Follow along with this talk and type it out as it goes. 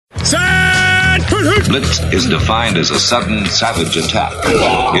Set! Blitz is defined as a sudden, savage attack.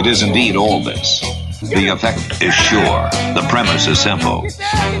 It is indeed all this. The effect is sure. The premise is simple.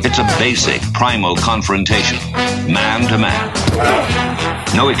 It's a basic, primal confrontation, man to man.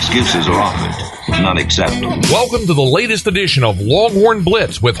 No excuses are offered. None accepted. Welcome to the latest edition of Longhorn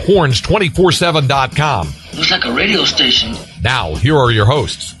Blitz with horns247.com. Looks like a radio station. Now, here are your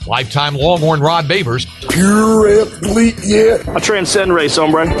hosts, lifetime Longhorn Rod Babers, pure athlete, yeah. I transcend race,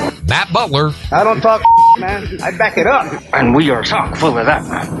 hombre. Matt Butler. I don't talk man. I back it up. And we are chock full of that,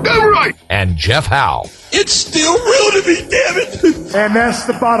 man. Damn right. And Jeff Howe. It's still real to me, damn it. And that's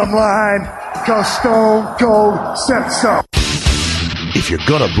the bottom line, because Stone Cold said so. If you're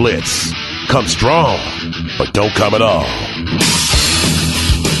gonna blitz, come strong, but don't come at all.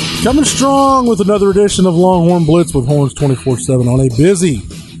 Coming strong with another edition of Longhorn Blitz with Horns 24/7 on a busy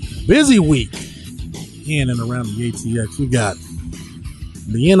week in and around the ATX. We got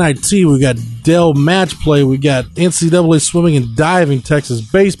the NIT, we got Dell Match Play, we got NCAA Swimming and Diving, Texas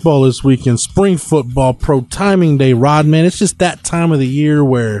Baseball this weekend, Spring Football, Pro Timing Day. Rod, man, it's just that time of the year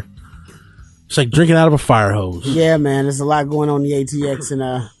where it's like drinking out of a fire hose. Yeah, man, there's a lot going on in the ATX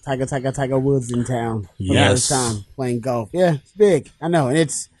and Tiger Woods in town. For the first time playing golf. Yeah, it's big. I know, and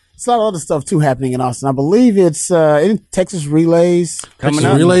it's a lot of other stuff too happening in Austin. I believe it's in Texas Relays coming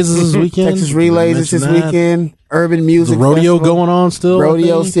up. Relays is this weekend. Texas Relays is this weekend. Urban Music the rodeo Festival. Going on still.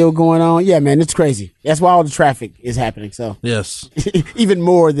 Rodeo still going on. Yeah, man, it's crazy. That's why all the traffic is happening. So yes, even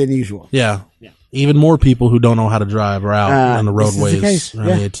more than usual. Yeah. Even more people who don't know how to drive are out on the roadways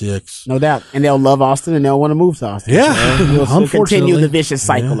around the ATX. No doubt. And they'll love Austin and they'll want to move to Austin. Yeah. So we'll continue the vicious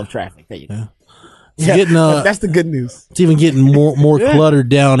cycle of traffic. There you go. That's the good news. It's even getting more cluttered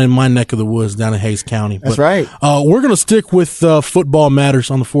down in my neck of the woods down in Hays County. That's right. We're going to stick with football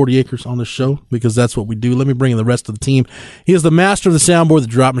matters on the 40 acres on this show because that's what we do. Let me bring in the rest of the team. He is the master of the soundboard, the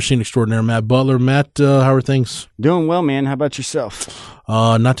drop machine extraordinaire, Matt Butler. Matt, how are things? Doing well, man. How about yourself?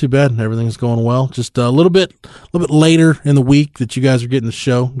 Not too bad. Everything's going well. Just a little bit later in the week that you guys are getting the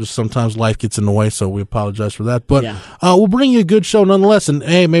show. Just sometimes life gets in the way, so we apologize for that. But we'll bring you a good show nonetheless. And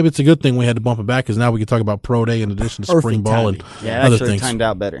hey, maybe it's a good thing we had to bump it back because now we can talk about Pro Day in addition to spring ball and other things. Timed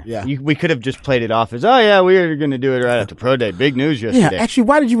out better. Yeah, we could have just played it off as, we were going to do it right after Pro Day. Big news yesterday. Yeah, actually,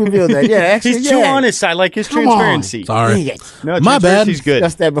 why did you reveal that? Yeah, actually, he's too honest. I like his transparency. Sorry, no, my bad. He's good.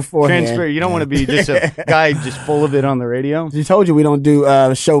 Just that beforehand. You don't want to be just a guy just full of it on the radio. We told you we don't do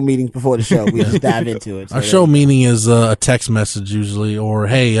show meetings before the show. We just dive into it. So our show meeting is a text message usually, or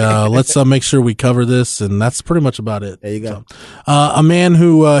hey, let's make sure we cover this, and that's pretty much about it. There you go. So, a man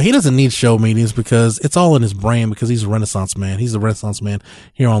who he doesn't need show meetings because it's all in his brain because he's a Renaissance man. He's the Renaissance man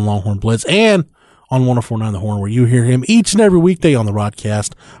here on Longhorn Blitz and on 104.9 The Horn, where you hear him each and every weekday on the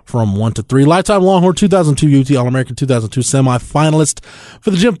Rodcast from 1 to 3. Lifetime Longhorn 2002 UT All-American 2002 semifinalist for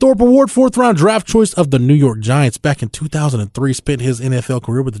the Jim Thorpe Award, 4th round draft choice of the New York Giants. Back in 2003, spent his NFL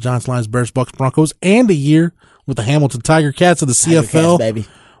career with the Giants, Lions, Bears, Bucks, Broncos, and a year with the Hamilton Tiger Cats of the CFL. Cats, baby.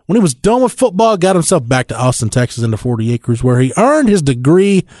 When he was done with football, got himself back to Austin, Texas, into 40 acres, where he earned his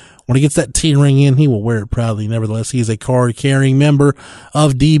degree. When he gets that T-ring in, he will wear it proudly. Nevertheless, he is a card-carrying member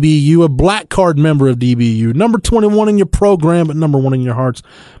of DBU, a black card member of DBU. Number 21 in your program, but number 1 in your hearts,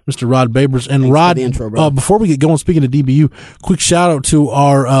 Mr. Rod Babers. And thanks Rod, for the intro, before we get going, speaking of DBU, quick shout-out to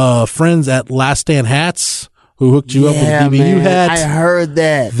our friends at Last Stand Hats who hooked you up with DBU hats. I heard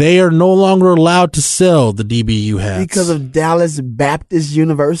that. They are no longer allowed to sell the DBU hats. Because of Dallas Baptist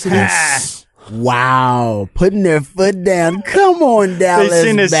University? Wow, putting their foot down. Come on, Dallas They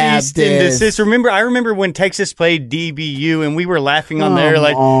send us Baptist. cease and desist. I remember when Texas played DBU and we were laughing on there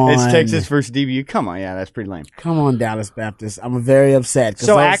like it's Texas versus DBU. Come on, that's pretty lame. Come on, Dallas Baptist. I'm very upset.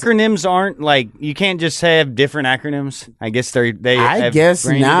 So acronyms aren't like you can't just have different acronyms. I guess they. I guess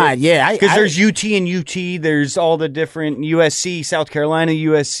not. Yeah, because there's UT and UT. There's all the different USC, South Carolina,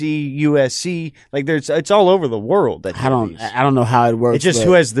 USC. Like it's all over the world. I don't know how it works. It's just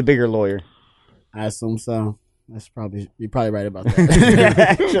who has the bigger lawyer. I assume so. You're probably right about that.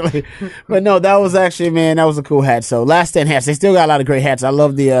 Actually, but no, that was a cool hat. So Last Stand Hats, they still got a lot of great hats. I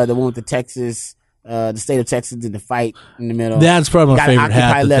love the one with the Texas, the state of Texas in the fight in the middle. That's probably my favorite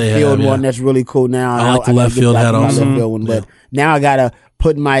hat. Occupy left field one that's really cool now. I like the left field hat also. But now I gotta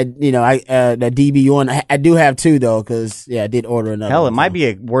put my, the DBU on. I do have two though, because I did order another. Hell, it might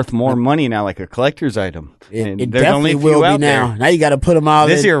be worth more money now, like a collector's item. It definitely will be now. Now you got to put them all.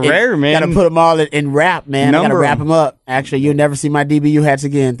 This is rare, man. Got to put them all in wrap, man. I got to wrap them up. Actually, you'll never see my DBU hats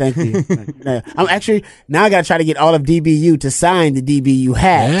again. Thank you. I'm actually now I got to try to get all of DBU to sign the DBU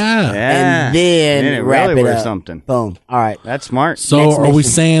hat. And then wrap it up. Something. Boom. All right, that's smart. So are we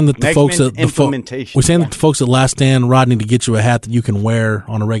saying that the folks at Last Stand, Rodney, to get you a hat that you can wear wear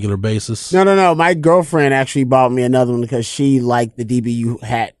on a regular basis? No. My girlfriend actually bought me another one because she liked the DBU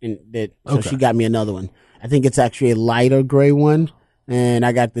hat, so she got me another one. I think it's actually a lighter gray one, and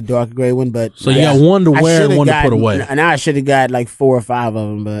I got the dark gray one. But so you got one to wear and one to put away. And I should have got like 4 or 5 of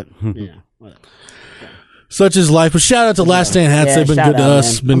them, but whatever. Such is life. But shout out to Last Stand Hats. They've been good to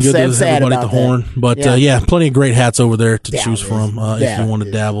us. Been good to everybody at the Horn. But plenty of great hats over there to choose from if you want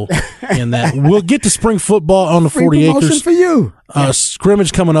to dabble in that. We'll get to spring football on the 40 acres. For you.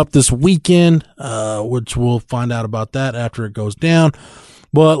 Scrimmage coming up this weekend, which we'll find out about that after it goes down.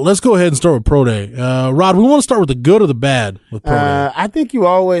 But let's go ahead and start with Pro Day. Rod, we want to start with the good or the bad with Pro Day? I think you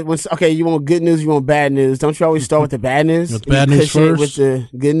always, you want good news, you want bad news. Don't you always start with the bad news? With bad news first? With the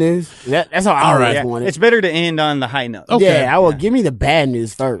good news? That's how I always want it. It's better to end on the high note. Okay. Yeah, give me the bad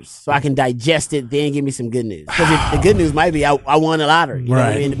news first so I can digest it, then give me some good news. Because the good news might be I won the lottery. You know what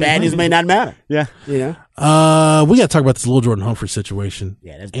I mean? The bad news may not matter. Yeah. You know? We got to talk about this Lil Jordan Humphrey situation.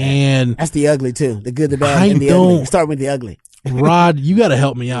 Yeah, that's bad. And that's the ugly, too. The good, the bad, and the ugly. Start with the ugly. Rod, you got to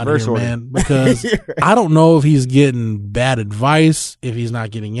help me out here, man, because I don't know if he's getting bad advice, if he's not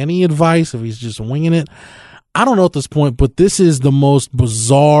getting any advice, if he's just winging it. I don't know at this point, but this is the most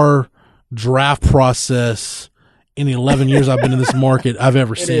bizarre draft process in the 11 years I've been in this market I've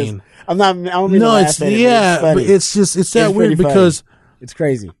ever seen. I don't mean to laugh at it, but it's that weird because it's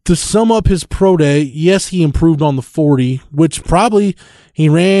crazy. To sum up his pro day, yes, he improved on the 40, which probably he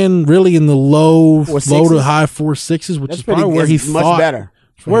ran really in the low to high 4.6s, which is probably where he thought much better.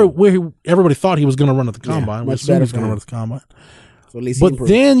 Where everybody thought he was going to run at the combine. Much better. He was going to run at the combine. So at least but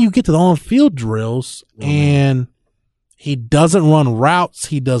then you get to the on-field drills, and he doesn't run routes.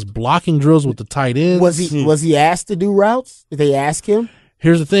 He does blocking drills with the tight ends. Was he asked to do routes? Did they ask him?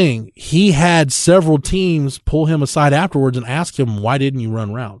 Here's the thing. He had several teams pull him aside afterwards and ask him, why didn't you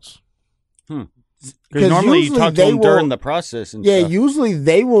run routes? Because normally you talk to them during the process and stuff. Usually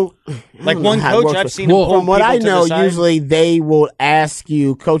they will. Like one coach I've seen him from what I know, usually they will ask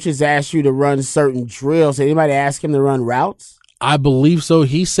you, coaches ask you to run certain drills. Did anybody ask him to run routes? I believe so.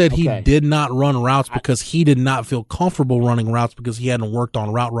 He said he did not run routes because he did not feel comfortable running routes because he hadn't worked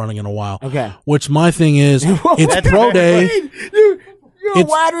on route running in a while. Okay. Which my thing is, it's pro day. You're a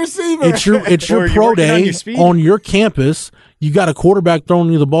wide receiver. It's your pro day on your campus. You got a quarterback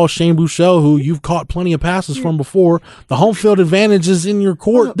throwing you the ball, Shane Buechele, who you've caught plenty of passes from before. The home field advantage is in your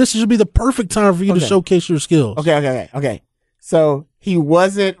court. This should be the perfect time for you to showcase your skills. Okay. So he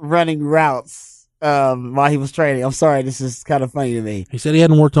wasn't running routes while he was training. I'm sorry, this is kind of funny to me. He said he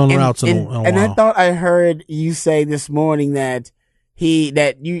hadn't worked on routes in a while. And I thought I heard you say this morning that you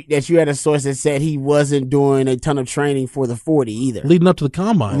had a source that said he wasn't doing a ton of training for the 40 either. Leading up to the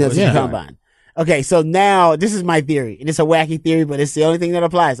combine. Okay, so now this is my theory, and it's a wacky theory, but it's the only thing that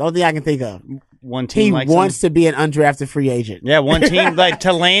applies. The only thing I can think of. One team he wants to be an undrafted free agent. Yeah, one team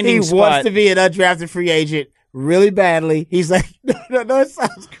to landing spot. He wants to be an undrafted free agent really badly. He's like, no, it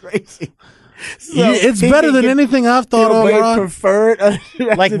sounds crazy. So it's better than anything I've thought of, Ron. Preferred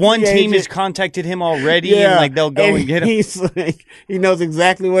like one team has contacted him already, and like they'll go and get him. He's like, he knows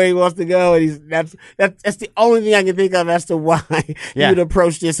exactly where he wants to go, and that's the only thing I can think of as to why he would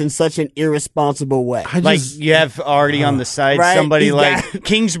approach this in such an irresponsible way. You have already on the side somebody like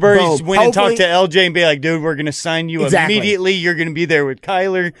Kingsbury's went and talked to LJ and be like, dude, we're going to sign you immediately. You're going to be there with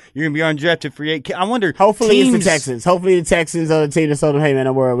Kyler. You're going to be undrafted free agent. I wonder. Hopefully it's the Texans. Hopefully the Texans are the team that told him, hey man,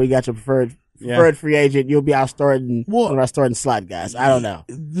 don't worry, we got your preferred free agent. You'll be our starting slot guys. I don't know.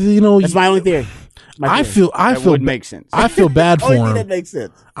 That's my only theory. I feel would make sense. I feel bad for him. That makes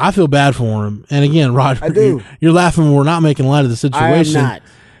sense. I feel bad for him. And again, Roger, I do. You're laughing when we're not making light of the situation. I am not.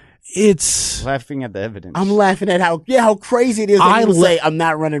 It's laughing at the evidence. I'm laughing at how crazy it is that people say I'm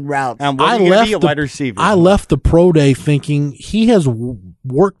not running routes. What are you gonna be, a wide receiver? I left the pro day thinking he has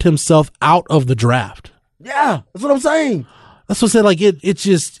worked himself out of the draft. Yeah, that's what I'm saying. That's what I said. Like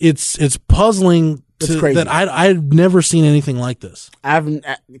it's puzzling. It's crazy. That I've never seen anything like this.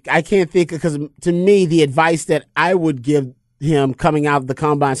 I can't think, because to me the advice that I would give him coming out of the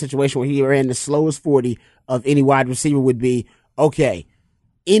combine situation where he ran the slowest 40 of any wide receiver would be, okay,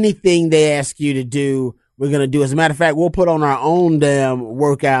 anything they ask you to do, we're going to do. As a matter of fact, we'll put on our own damn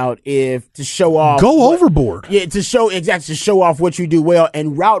workout to show off. Go overboard. Yeah, to show off what you do well.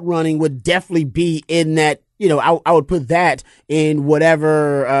 And route running would definitely be in that. I would put that in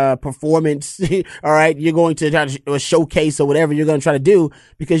whatever performance, all right, you're going to try to showcase or whatever you're going to try to do,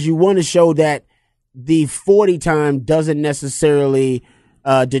 because you want to show that the 40 time doesn't necessarily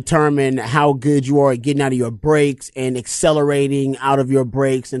determine how good you are at getting out of your breaks and accelerating out of your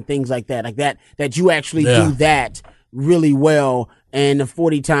breaks and things like that, that you actually do that really well. And the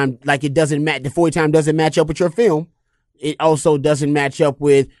 40 time, the 40 time doesn't match up with your film. it also doesn't match up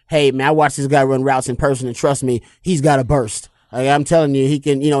with, hey, man, I watched this guy run routes in person, and trust me, he's got a burst. Like, I'm telling you,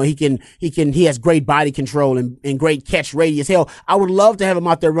 he has great body control and great catch radius. Hell, I would love to have him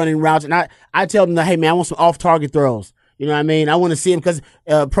out there running routes, and I tell him, hey, man, I want some off-target throws. You know what I mean? I want to see him because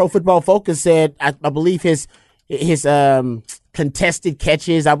Pro Football Focus said, I believe his contested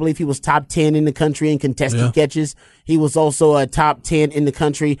catches, I believe he was top 10 in the country in contested catches. He was also a top 10 in the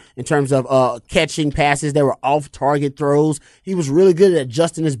country in terms of catching passes that were off-target throws. He was really good at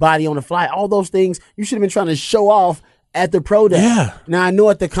adjusting his body on the fly. All those things you should have been trying to show off at the pro day. Yeah. Now, I know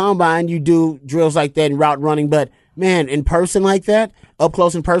at the combine you do drills like that and route running, but man, in person like that, up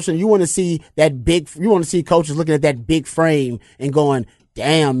close in person, you want to see coaches looking at that big frame and going,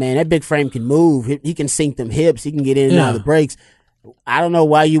 damn, man, that big frame can move. He can sink them hips. He can get in and out of the breaks. I don't know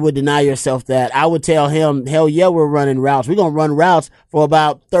why you would deny yourself that. I would tell him, hell yeah, we're running routes. We're going to run routes for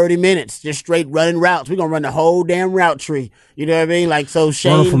about 30 minants, just straight running routes. We're going to run the whole damn route tree. You know what I mean? Like, so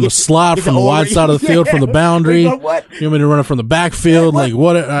Shane. Running from the slot, from the wide side of the field, from the boundary. You want me to run it from the backfield? Like,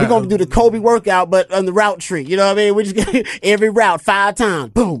 what? We're going to do the Kobe workout, but on the route tree. You know what I mean? We just get every route 5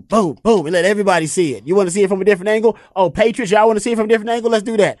 times. Boom, boom, boom. And let everybody see it. You want to see it from a different angle? Oh, Patriots, y'all want to see it from a different angle? Let's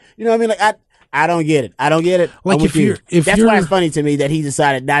do that. You know what I mean? Like, I don't get it. Like, that's why it's funny to me that he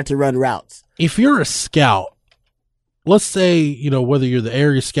decided not to run routes. If you're a scout, let's say, whether you're the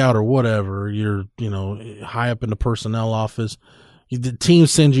area scout or whatever, you're, high up in the personnel office, the team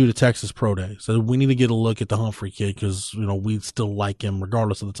sends you to Texas Pro Day. So we need to get a look at the Humphrey kid because, we still like him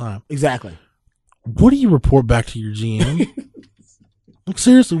regardless of the time. Exactly. What do you report back to your GM?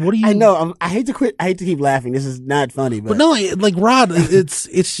 Seriously, what do you? I know. I hate to quit. I hate to keep laughing. This is not funny, but no, like Rod, it's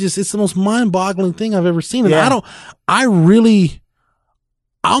the most mind-boggling thing I've ever seen, and I really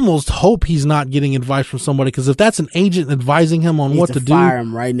almost hope he's not getting advice from somebody because if that's an agent advising him on what to do, fire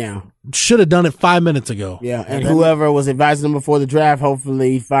him right now. Should have done it 5 minutes ago. Yeah, and whoever was advising him before the draft,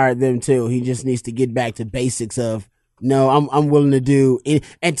 hopefully he fired them too. He just needs to get back to basics of no, I'm willing to do it,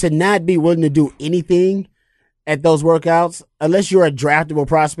 and to not be willing to do anything at those workouts, unless you're a draftable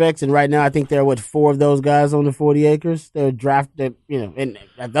prospect, and right now I think there are 4 of those guys on the 40 acres. They're drafted, and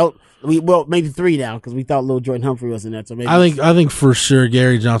I thought maybe 3 now because we thought Lil Jordan Humphrey was in that. So maybe I think for sure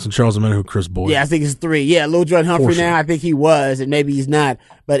Gary Johnson, Charles Omenihu, Chris Boyd. Yeah, I think it's 3. Yeah, Lil Jordan Humphrey now. I think he was, and maybe he's not.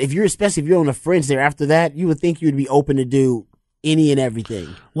 But especially if you're on the fringe there after that, you would think you'd be open to do any and everything.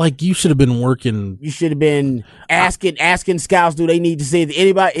 Like you should have been working. You should have been asking scouts, do they need to see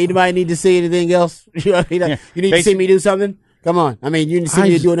anybody need to see anything else? You know what I mean? You need to see me do something? Come on. I mean, you need to see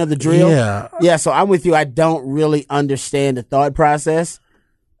me do another drill? Yeah. Yeah, so I'm with you. I don't really understand the thought process.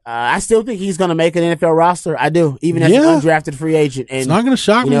 I still think he's going to make an NFL roster. I do, even as an undrafted free agent. And, it's not going to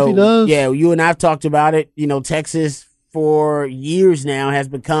shock me if he does. Yeah, you and I have talked about it. Texas for years now has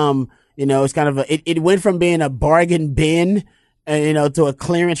become, it's kind of it went from being a bargain bin to a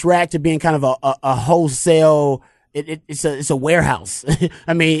clearance rack to being kind of a wholesale. It's a warehouse.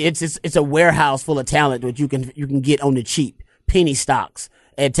 I mean, it's a warehouse full of talent that you can get on the cheap, penny stocks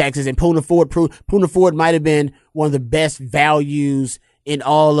at Texas. And Poona Ford might have been one of the best values in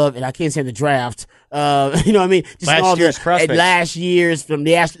all of, and I can't say the draft. You know what I mean? Just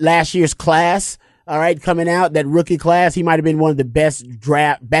last year's class. All right, coming out that rookie class, he might have been one of the best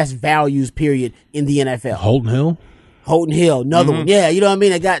values period in the NFL. Holton Hill, another one. Yeah, you know what I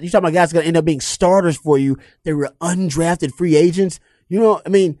mean? You're talking about guys going to end up being starters for you. They were undrafted free agents. I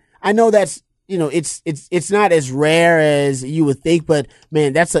mean, I know that's, it's not as rare as you would think, but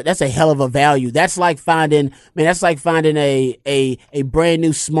man, that's a hell of a value. That's like finding a brand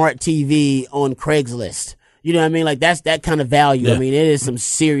new smart TV on Craigslist. You know what I mean? Like that's that kind of value. Yeah. I mean, it is some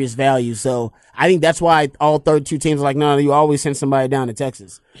serious value. So I think that's why all 32 teams are like, no, you always send somebody down to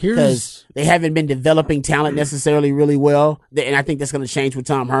Texas because they haven't been developing talent necessarily really well. And I think that's going to change with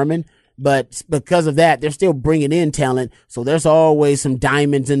Tom Herman. But because of that, they're still bringing in talent. So there's always some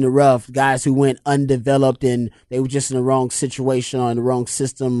diamonds in the rough, guys who went undeveloped and they were just in the wrong situation or in the wrong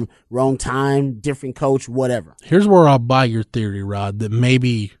system, wrong time, different coach, whatever. Here's where I'll buy your theory, Rod, that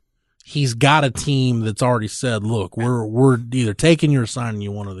maybe he's got a team that's already said, look, we're either taking you or signing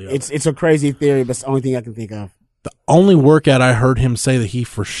you, one or the other. It's a crazy theory, but it's the only thing I can think of. The only workout I heard him say that he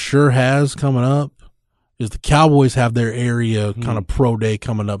for sure has coming up is the Cowboys have their area kind of pro day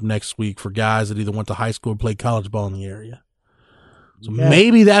coming up next week for guys that either went to high school or played college ball in the area. So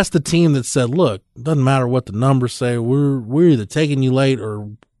maybe that's the team that said, look, it doesn't matter what the numbers say. We're either taking you late or,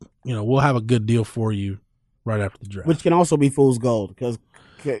 we'll have a good deal for you right after the draft. Which can also be fool's gold because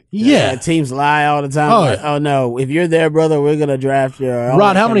Yeah. Teams lie all the time. Oh, Like, yeah. oh no, if you're there, brother, we're gonna draft you.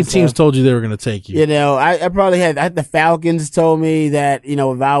 Rod, how many teams told you they were going to take you? You know, I probably had the Falcons told me that, you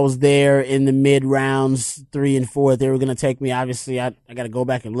know, if I was there in the mid rounds 3 and 4, they were going to take me. Obviously, I got to go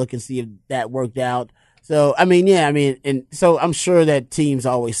back and look and see if that worked out. So, and so I'm sure that teams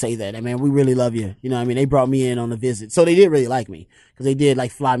always say that. I mean, we really love you. You know, I mean, they brought me in on a visit. So they did really like me because they did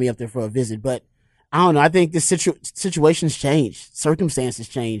like fly me up there for a visit. But I don't know. I think the situations change. Circumstances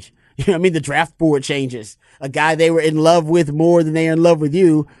change. You know what I mean? The draft board changes. A guy they were in love with more than they are in love with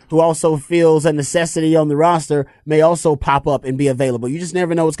you, who also feels a necessity on the roster, may also pop up and be available. You just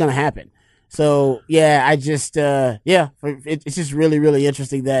never know what's going to happen. So, yeah, it's just really, really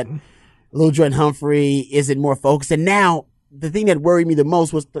interesting that Lil Jordan Humphrey isn't more focused. And now, the thing that worried me the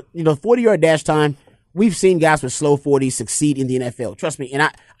most was, 40-yard dash time. We've seen guys with slow 40s succeed in the NFL. Trust me. And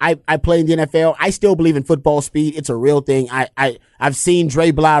I play in the NFL. I still believe in football speed. It's a real thing. I've seen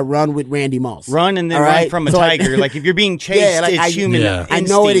Dre Bly run with Randy Moss. Run and then run from a tiger. Like if you're being chased, it's human instinct. I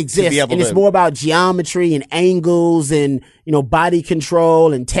know it exists. And it's more about geometry and angles and, body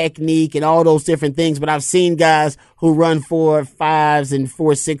control and technique and all those different things. But I've seen guys who run 4.5s and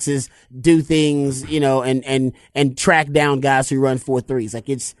 4.6s do things, and track down guys who run 4.3s. Like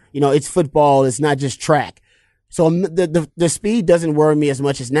it's football. It's not just track. So the speed doesn't worry me as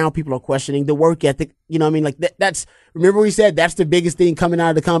much as now people are questioning the work ethic. You know what I mean? Like that's, remember we said that's the biggest thing coming out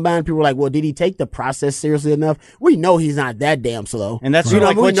of the combine. People were like, well, did he take the process seriously enough? We know he's not that damn slow. And that's we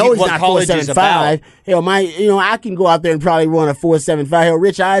know he's not college is about. Hell, I can go out there and probably run a 4.75. Hell,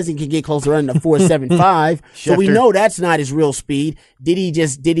 Rich Eisen can get close to running a 4.75. So we know that's not his real speed. Did he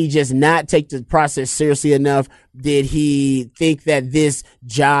just not take the process seriously enough? Did he think that this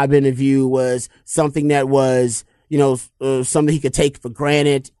job interview was something that was, something he could take for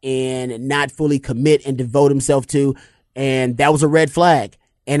granted and not fully commit and devote himself to? And that was a red flag.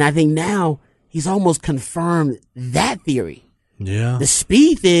 And I think now he's almost confirmed that theory. Yeah. The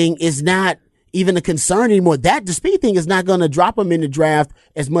speed thing is not even a concern anymore. The speed thing is not going to drop him in the draft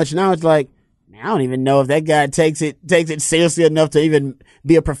as much. Now it's like, I don't even know if that guy takes it seriously enough to even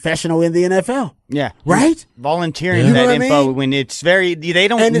be a professional in the NFL. Yeah. Right? Volunteering that info when it's they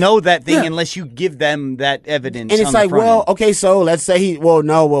don't know that thing unless you give them that evidence. And it's like, well, okay, so let's say he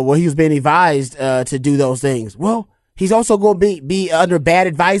was being advised to do those things. Well, he's also going to be under bad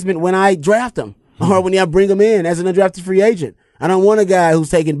advisement when I draft him or when I bring him in as an undrafted free agent. I don't want a guy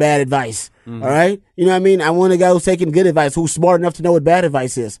who's taking bad advice. All right? You know what I mean? I want a guy who's taking good advice, who's smart enough to know what bad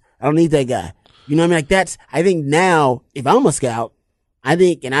advice is. I don't need that guy. You know what I mean? I think now, if I'm a scout, I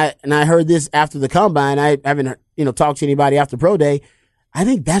think, and I heard this after the combine, I haven't, talked to anybody after pro day. I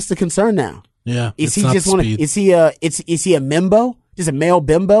think that's the concern now. Yeah. Is he just is he a membo? Just a male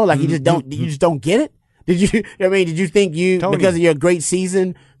bimbo? Like you just don't get it? Did you think because of your great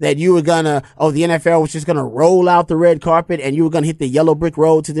season that you were the NFL was just gonna roll out the red carpet and you were gonna hit the yellow brick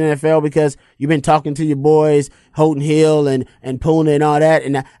road to the NFL because you've been talking to your boys, Houghton Hill and Puna and all that,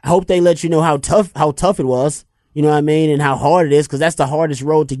 and I hope they let you know how tough it was, you know what I mean, and how hard it is, because that's the hardest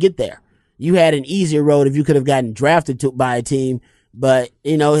road to get there. You had an easier road if you could have gotten drafted by a team, but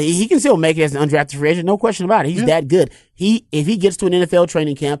he can still make it as an undrafted free agent, no question about it. He's that good. If he gets to an NFL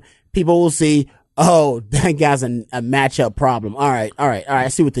training camp, people will see, oh, that guy's a matchup problem. All right. I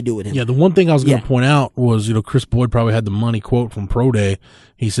see what to do with him. Yeah, the one thing I was going to point out was, Chris Boyd probably had the money quote from Pro Day.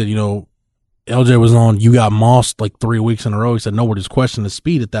 He said, LJ was on You Got Mossed like 3 weeks in a row. He said nobody's questioning his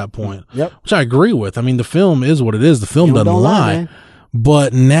speed at that point. Yep. Which I agree with. I mean, the film is what it is. The film doesn't lie.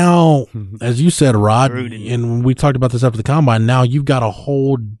 But now, as you said, Rod, and we talked about this after the combine, now you've got a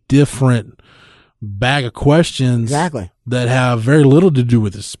whole different bag of questions that have very little to do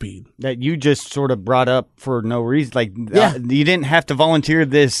with his speed. That you just sort of brought up for no reason. Like, you didn't have to volunteer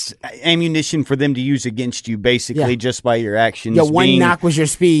this ammunition for them to use against you, basically, just by your actions. Yeah, one knock was your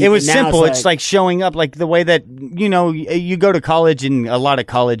speed. It was simple. It's like showing up, like the way that, you go to college, and a lot of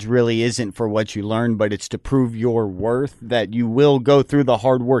college really isn't for what you learn, but it's to prove your worth, that you will go through the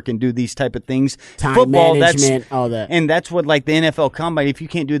hard work and do these type of things. Time management, all that. And that's what, like, the NFL Combine, if you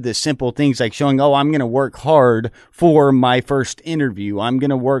can't do the simple things like showing, I'm going to work hard for my first interview. I'm going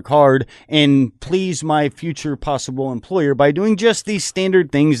to work hard and please my future possible employer by doing just these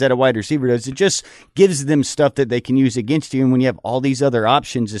standard things that a wide receiver does. It just gives them stuff that they can use against you. And when you have all these other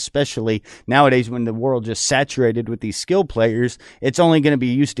options, especially nowadays when the world just saturated with these skill players, it's only going to be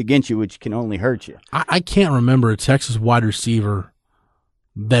used against you, which can only hurt you. I can't remember a Texas wide receiver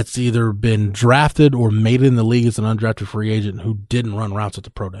that's either been drafted or made it in the league as an undrafted free agent who didn't run routes at the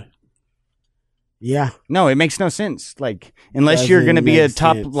pro day. Yeah. No, it makes no sense. Like, unless you're going to be a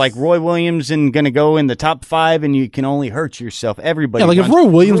top, like Roy Williams and going to go in the top 5 and you can only hurt yourself. Everybody. Yeah, like if Roy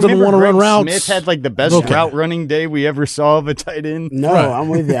Williams doesn't want to run routes. Smith had like the best route running day we ever saw of a tight end. No, I'm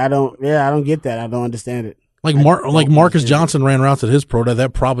with you. I don't get that. I don't understand it. Like Marcus Johnson ran routes at his pro day.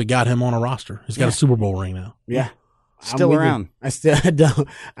 That probably got him on a roster. He's got a Super Bowl ring now. Yeah. Still around.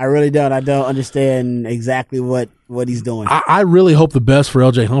 I really don't. I don't understand exactly what he's doing. I really hope the best for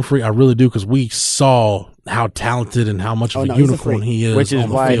LJ Humphrey. I really do, because we saw how talented and how much of a unicorn he is. Which is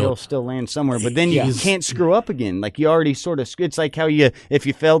why he'll still land somewhere. But then you can't screw up again. Like, you already sort of, it's like how if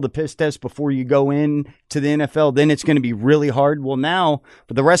you fail the piss test before you go in to the NFL, then it's going to be really hard. Well, now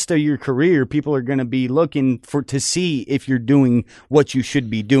for the rest of your career, people are going to be looking to see if you're doing what you should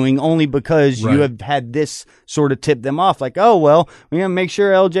be doing, only because you have had this sort of tip them off. Like, oh, well, we're going to make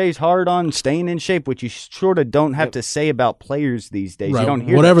sure LJ's hard on staying in shape, which you sort of don't have to say about players these days. Right. You don't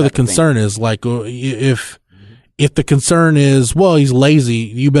hear whatever the concern is. Like, if the concern is, well, he's lazy,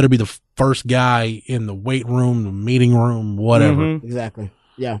 you better be the first guy in the weight room, the meeting room, whatever. Mm-hmm. Exactly.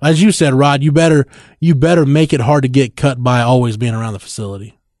 Yeah. As you said, Rod, you better make it hard to get cut by always being around the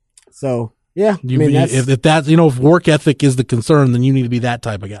facility. So, yeah. If work ethic is the concern, then you need to be that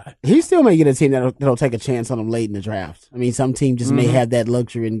type of guy. He still may get a team that'll take a chance on him late in the draft. I mean, some team just may have that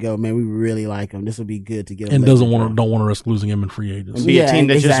luxury and go, man, we really like him. This would be good to get him. And don't want to risk losing him in free agency. And be a team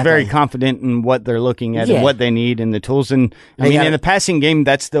that's just very confident in what they're looking at and what they need and the tools. And in the passing game,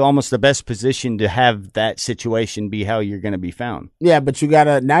 that's almost the best position to have that situation be how you're going to be found. Yeah, but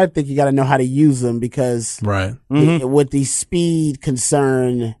I think you got to know how to use them, because with the speed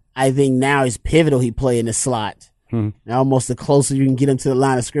concern, I think now is pivotal. He play in the slot. Now, almost the closer you can get him to the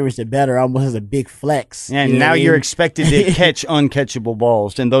line of scrimmage, the better. Almost has a big flex. And now you're expected to catch uncatchable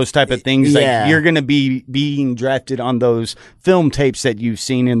balls and those type of things. Like, you're going to be being drafted on those film tapes that you've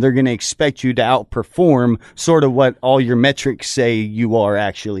seen, and they're going to expect you to outperform sort of what all your metrics say you are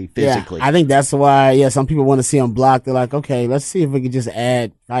actually physically. Yeah, I think that's why. Some people want to see him block. They're like, okay, let's see if we can just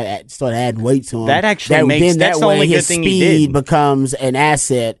start adding weight to him. That actually makes that's the only good thing he did. Speed becomes an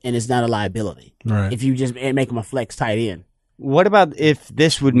asset and it's not a liability. Right. If you just make him a flex tight end. What about if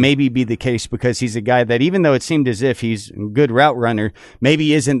this would maybe be the case, because he's a guy that, even though it seemed as if he's a good route runner,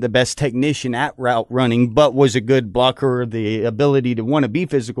 maybe isn't the best technician at route running, but was a good blocker, the ability to want to be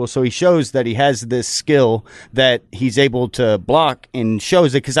physical. So he shows that he has this skill that he's able to block, and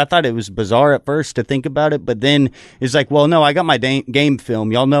shows it. Because I thought it was bizarre at first to think about it, but then it's like, well, no, I got my game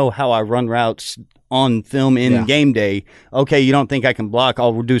film. Y'all know how I run routes on film in game day. Okay, you don't think I can block?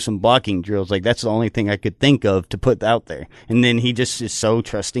 I'll do some blocking drills. Like, that's the only thing I could think of to put out there. And then he just is so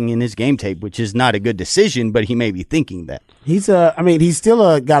trusting in his game tape, which is not a good decision, but he may be thinking that. He's he's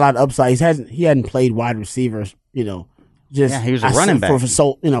still got a lot of upside. He hadn't played wide receivers, he was a running back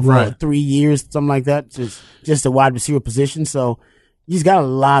for 3 years, something like that. Just a wide receiver position. So he's got a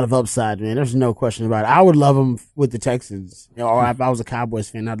lot of upside, man. There's no question about it. I would love him with the Texans. Or if I was a Cowboys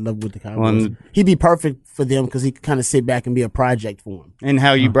fan, I'd love him with the Cowboys. He'd be perfect for them, because he could kind of sit back and be a project for him. And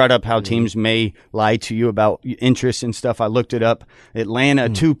how you brought up how teams may lie to you about interest and stuff. I looked it up. Atlanta,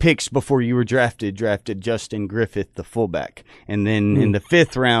 2 picks before you were drafted Justin Griffith, the fullback. And then in the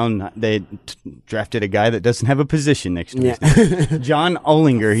 5th round, they drafted a guy that doesn't have a position next to him. John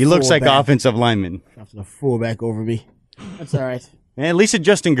Olinger. He looks like offensive lineman. Drafted a fullback over me. That's all right. And at least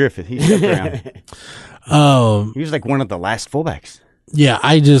Justin Griffith, he stuck around. He was like one of the last fullbacks. Yeah,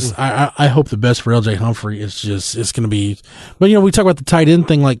 I hope the best for LJ Humphrey. It's going to be, but we talk about the tight end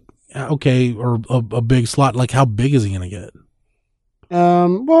thing, like, okay, or a big slot, like, how big is he going to get?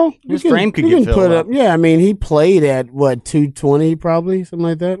 Well, his frame could get filled up. Yeah, I mean, he played at 220 probably, something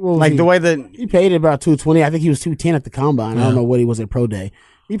like that. The way that he played at about 220. I think he was 210 at the combine. I don't know what he was at pro day.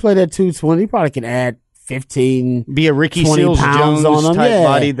 He played at 220. He probably can add 15, be a Ricky Seals-Jones type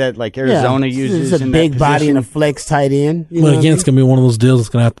body that like Arizona uses. It's a big body and a flex tight end. But again, it's going to be one of those deals. It's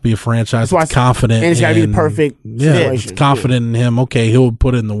going to have to be a franchise that's confident. And it's got to be the perfect situation. It's confident in him. Okay, he'll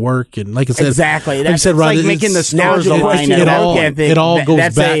put in the work. And like I said, exactly. Like I said, Rod, like making the stars align. It all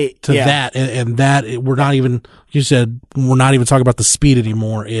goes back to that. And that, we're not even, you said, we're not even talking about the speed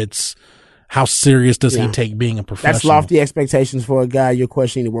anymore. It's how serious does he take being a professional? That's lofty expectations for a guy you're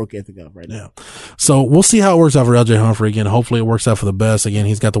questioning the work ethic of right now. So we'll see how it works out for LJ Humphrey. Again, hopefully it works out for the best. Again,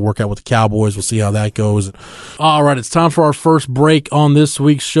 he's got to work out with the Cowboys. We'll see how that goes. All right, it's time for our first break on this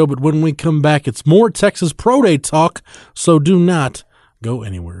week's show. But when we come back, it's more Texas Pro Day talk. So do not go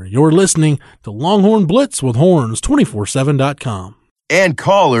anywhere. You're listening to Longhorn Blitz with Horns247.com. And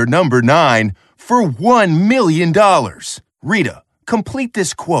caller number 9 for $1 million. Rita, complete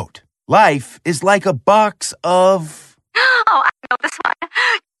this quote. Life is like a box of... Oh, I know this one.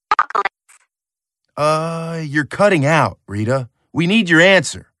 Chocolates. You're cutting out, Rita. We need your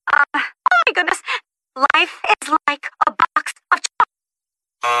answer. Oh my goodness. Life is like a box of chocolates.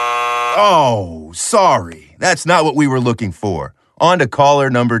 Oh, sorry. That's not what we were looking for. On to caller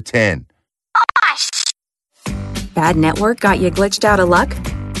number 10. Bad network got you glitched out of luck?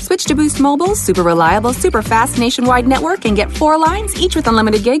 Switch to Boost Mobile's super reliable, super fast nationwide network and get 4 lines, each with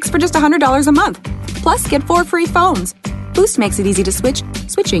unlimited gigs for just $100 a month. Plus, get 4 free phones. Boost makes it easy to switch.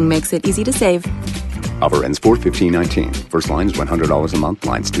 Switching makes it easy to save. Offer ends 4/15/19. First line is $100 a month.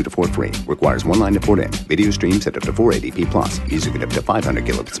 Lines 2 to 4 free. Requires 1 line to port in. Video streams at up to 480p plus. Music at up to 500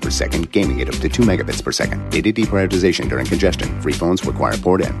 kilobits per second. Gaming at up to 2 megabits per second. Data deprioritization during congestion. Free phones require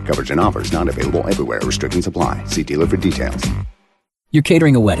port in. Coverage and offers not available everywhere. Restrictions apply. See dealer for details. You're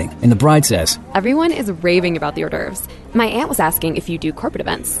catering a wedding, and the bride says, "Everyone is raving about the hors d'oeuvres. My aunt was asking if you do corporate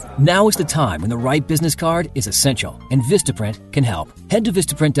events." Now is the time when the right business card is essential, and Vistaprint can help. Head to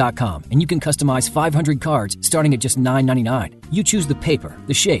Vistaprint.com, and you can customize 500 cards starting at just $9.99. You choose the paper,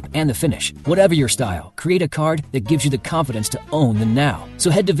 the shape, and the finish. Whatever your style, create a card that gives you the confidence to own the now.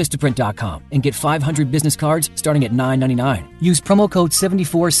 So head to Vistaprint.com and get 500 business cards starting at $9.99. Use promo code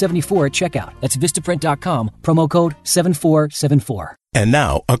 7474 at checkout. That's Vistaprint.com, promo code 7474. And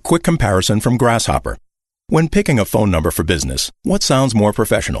now, a quick comparison from Grasshopper. When picking a phone number for business, what sounds more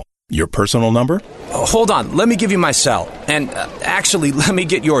professional? Your personal number? Hold on, let me give you my cell. And actually, let me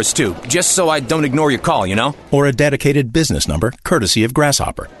get yours too, just so I don't ignore your call, you know? Or a dedicated business number, courtesy of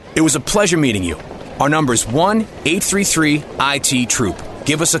Grasshopper? It was a pleasure meeting you. Our number's 1-833-IT-TROOP.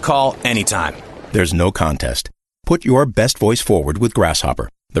 Give us a call anytime. There's no contest. Put your best voice forward with Grasshopper,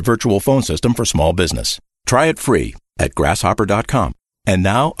 the virtual phone system for small business. Try it free at grasshopper.com. And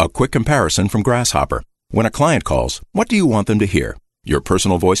now, a quick comparison from Grasshopper. When a client calls, what do you want them to hear? Your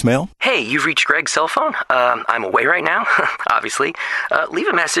personal voicemail? Hey, you've reached Greg's cell phone. I'm away right now, obviously. Leave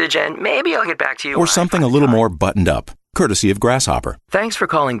a message and maybe I'll get back to you. Or something a little more buttoned up, courtesy of Grasshopper. Thanks for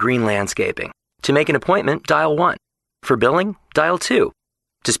calling Green Landscaping. To make an appointment, dial 1. For billing, dial 2.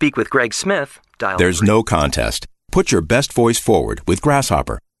 To speak with Greg Smith, dial 3. There's no contest. Put your best voice forward with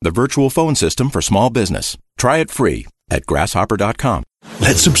Grasshopper, the virtual phone system for small business. Try it free at grasshopper.com.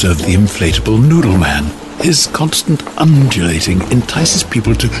 Let's observe the inflatable noodle man. His constant undulating entices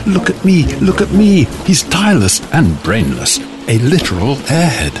people to look at me, look at me. He's tireless and brainless, a literal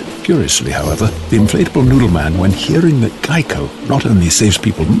airhead. Curiously, however, the inflatable noodle man, when hearing that Geico not only saves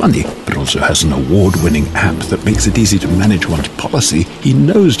people money, but also has an award-winning app that makes it easy to manage one's policy, he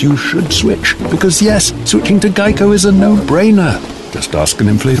knows you should switch. Because yes, switching to Geico is a no-brainer. Just ask an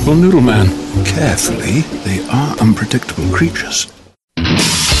inflatable noodle man. Carefully, they are unpredictable creatures.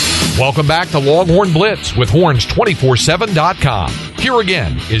 Welcome back to Longhorn Blitz with horns247.com. Here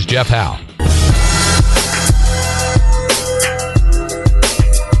again is Jeff Howe.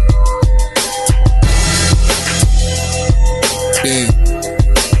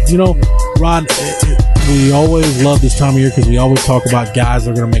 You know, Rod, we always love this time of year because we always talk about guys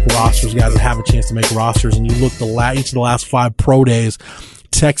that are going to make rosters, guys that have a chance to make rosters. And you look each of the last 5 pro days,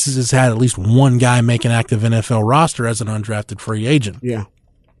 Texas has had at least one guy make an active NFL roster as an undrafted free agent. Yeah.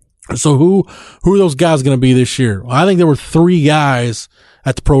 So who are those guys going to be this year? Well, I think there were 3 guys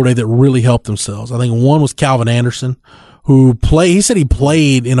at the pro day that really helped themselves. I think one was Calvin Anderson, who he said he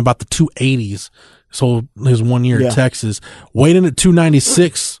played in about the 280s. So his 1 year at Texas, weighed in at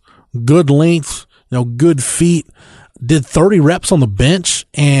 296, good length, good feet, did 30 reps on the bench,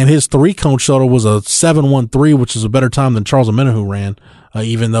 and his 3-cone shuttle was a 7.13, which is a better time than Charles Omenihu ran.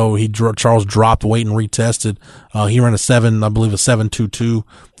 Even though Charles dropped weight and retested, he ran a 7.22.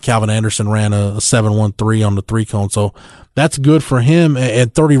 Calvin Anderson ran a 7.13 on the 3-cone. So that's good for him.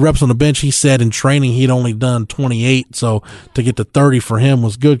 At 30 reps on the bench, he said in training he'd only done 28. So to get to 30 for him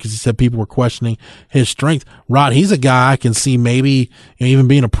was good because he said people were questioning his strength. Rod, he's a guy I can see maybe even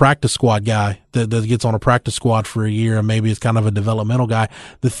being a practice squad guy that gets on a practice squad for a year and maybe is kind of a developmental guy.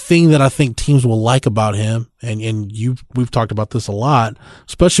 The thing that I think teams will like about him, and we've talked about this a lot,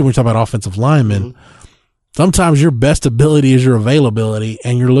 especially when we talk about offensive linemen, sometimes your best ability is your availability,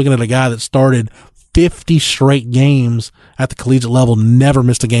 and you're looking at a guy that started 50 straight games at the collegiate level, never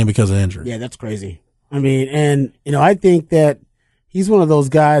missed a game because of injury. Yeah, that's crazy. I mean, and, I think that he's one of those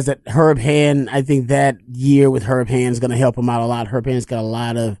guys that Herb Hand, I think that year with Herb Hand is going to help him out a lot. Herb Hand's got a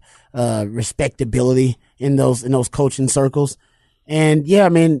lot of respectability in those coaching circles. And yeah, I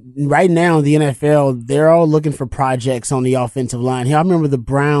mean, right now in the NFL, they're all looking for projects on the offensive line. Here, I remember the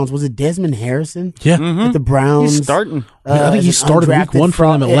Browns. Was it Desmond Harrison? Yeah. With the Browns. He's starting. I think he started week 1 for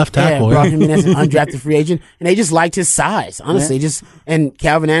them at left tackle. Brought him in as an undrafted free agent, and they just liked his size, honestly. And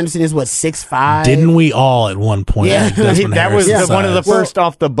Calvin Anderson is what, 6'5"? Didn't we all at one point? Yeah. That was one of the first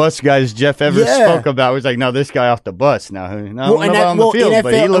off the bus guys Jeff ever spoke about. Was like, no, this guy off the bus. Now, on the field, NFL,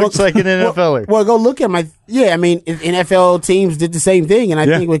 but he looks like an NFLer. Well, go look at I mean, NFL teams did the same thing, and I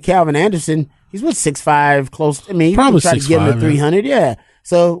think with Calvin Anderson, he's 6'5", close. I mean, he probably tried to get him to 300. Yeah.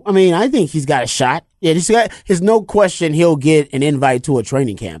 So, I mean, I think he's got a shot. Yeah, there's no question he'll get an invite to a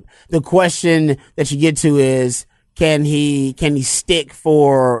training camp. The question that you get to is, can he stick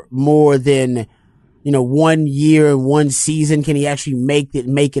for more than 1 year, 1 season? Can he actually make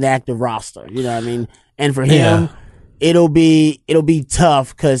an active roster? You know what I mean? And for him, it'll be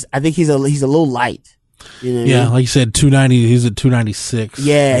tough because I think he's a little light. You know what I mean? Like you said, 290. He's at 296.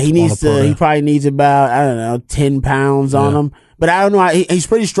 Yeah, he probably needs about 10 pounds on him. But I don't know. He's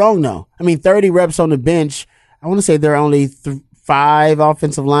pretty strong though. I mean, 30 reps on the bench. I want to say there are only 5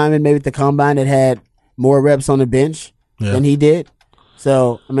 offensive linemen, maybe at the combine, that had more reps on the bench than he did.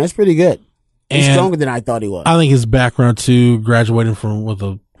 So I mean, that's pretty good. He's stronger than I thought he was. I think his background too, graduating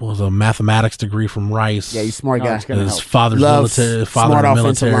was a mathematics degree from Rice. Yeah, he's a smart guy. His father's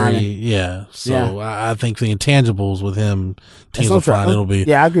military. Yeah. So I think the intangibles with him, teams will find it'll be.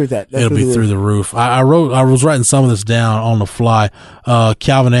 Yeah, I agree with that. It'll be through the roof. I was writing some of this down on the fly.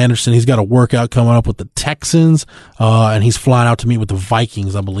 Calvin Anderson, he's got a workout coming up with the Texans, and he's flying out to meet with the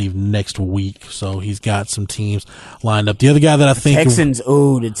Vikings, I believe, next week. So he's got some teams lined up. The other guy that I think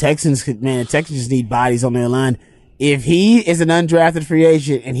the Texans just need bodies on their line. If he is an undrafted free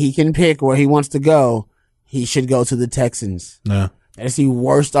agent and he can pick where he wants to go, he should go to the Texans. Yeah. That is the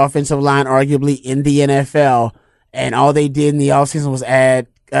worst offensive line, arguably, in the NFL. And all they did in the offseason was add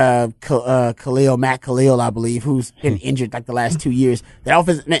Matt Khalil, I believe, who's been injured like the last 2 years. That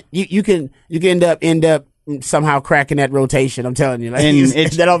offense, man, you can end up somehow cracking that rotation. I'm telling you,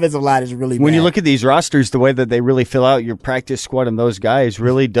 that offensive line is really bad. When you look at these rosters, the way that they really fill out your practice squad and those guys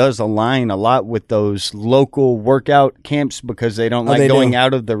really does align a lot with those local workout camps because they don't like going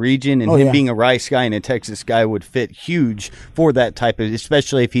out of the region. And him being a Rice guy and a Texas guy would fit huge for that type of,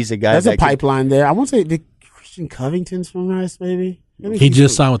 especially if he's a guy. There's a pipeline there. I want to say the Christian Covington's from Rice, maybe. He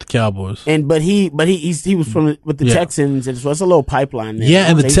just signed with the Cowboys. But he was with the Texans, and so it's a little pipeline there.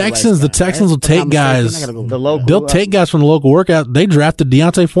 Yeah, and the Texans will take guys. They'll take guys from the local workout. They drafted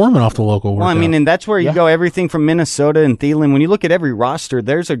Deontay Foreman off the local workout. Well, I mean, and that's where you go. Everything from Minnesota and Thielen. When you look at every roster,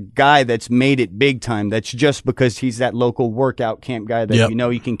 there's a guy that's made it big time. That's just because he's that local workout camp guy that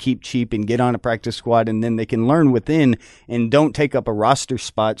you can keep cheap and get on a practice squad, and then they can learn within and don't take up a roster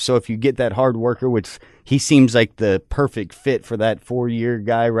spot. So if you get that hard worker, which he seems like the perfect fit for that 4-year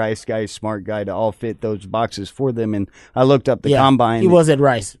guy, Rice guy, smart guy to all fit those boxes for them. And I looked up the combine. He was at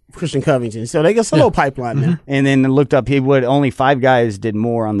Rice, Christian Covington. So they got a little pipeline there. And then I looked up, only 5 guys did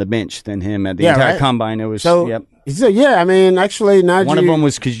more on the bench than him at the entire combine. It was, So, I mean, actually, Najee. One of them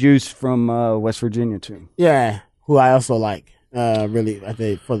was Kajus from West Virginia, too. Yeah, who I also like. Really, I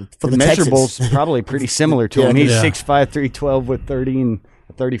think for the measurables Texans. Probably pretty similar to him. He's 6'5", 312 with 30 and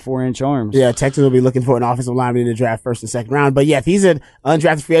 34-inch arms. Yeah, Texas will be looking for an offensive lineman in the draft first and second round. But yeah, if he's an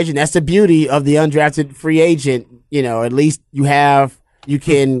undrafted free agent, that's the beauty of the undrafted free agent. At least you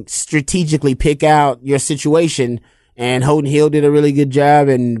can strategically pick out your situation. And Holden Hill did a really good job,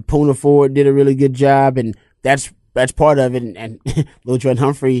 and Poona Ford did a really good job, and that's part of it. And Lil Jordan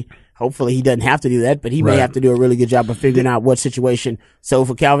Humphrey, hopefully he doesn't have to do that, but he may have to do a really good job of figuring out what situation. So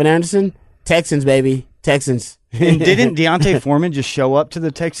for Calvin Anderson, Texans, baby. Texans. And didn't Deontay Foreman just show up to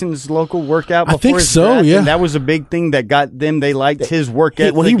the Texans' local workout before I think his so, draft? yeah. And that was a big thing that got them. They liked his work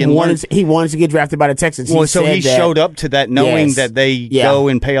ethic. He wanted to get drafted by the Texans. He showed up to that knowing that they go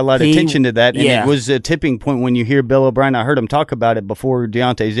and pay a lot of attention to that. And it was a tipping point when you hear Bill O'Brien. I heard him talk about it before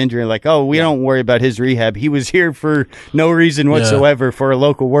Deontay's injury. Like, we don't worry about his rehab. He was here for no reason whatsoever for a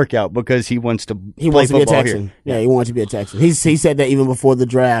local workout because he wants to play football here. Yeah, he wants to be a Texan. He said that even before the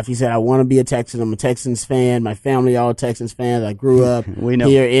draft. He said, I want to be a Texan. I'm a Texans fan. My family all Texans fans. I grew up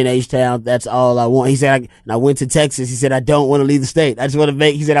here in H-Town. That's all I want. He said, I went to Texas. He said, I don't want to leave the state. I just want to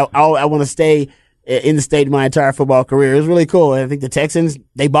he said, I want to stay in the state my entire football career. It was really cool. And I think the Texans,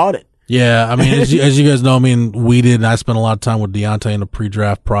 they bought it. Yeah, I mean, as you guys know, I mean, we did. I spent a lot of time with Deontay in the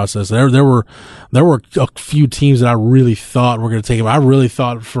pre-draft process. There were a few teams that I really thought were going to take him. I really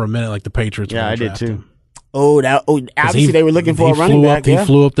thought for a minute like the Patriots. Yeah, I did too. Obviously they were looking for a running back. He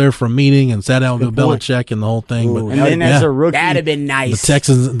flew up there for a meeting and sat down with Bill Belichick and the whole thing. And then as a rookie, that'd have been nice.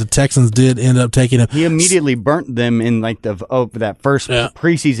 The Texans did end up taking him. He immediately burnt them in like that first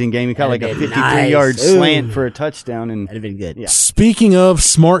preseason game. He caught like a 53-yard slant for a touchdown, and that'd have been good. Yeah. Speaking of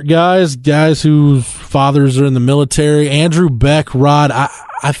smart guys whose fathers are in the military, Andrew Beck, Rod.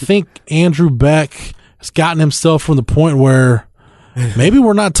 I think Andrew Beck has gotten himself from the point where maybe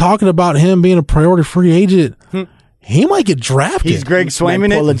we're not talking about him being a priority free agent. He might get drafted. He's Greg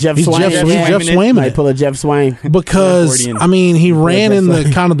Swayman. Pull a Jeff Swayman. Might pull a Jeff Swain. Because, I mean, he ran in the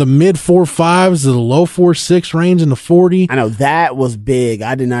kind of the mid 4.5s to the low 4.6 range in the 40. I know that was big.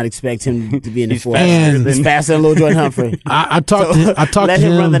 I did not expect him to be in the 4. And he's faster than Lil Jordan Humphrey. I talked to let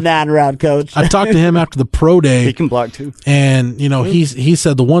him run the 9 route, coach. I talked to him after the pro day. He can block too. And, he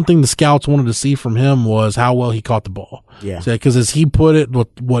said the one thing the scouts wanted to see from him was how well he caught the ball. Yeah. Because as he put it,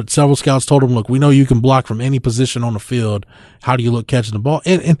 what several scouts told him, look, we know you can block from any position on the field. How do you look catching the ball?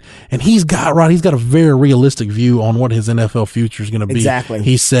 And he's got a very realistic view on what his NFL future is going to be. Exactly.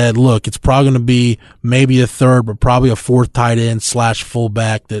 He said, look, it's probably going to be maybe a third, but probably a fourth tight end /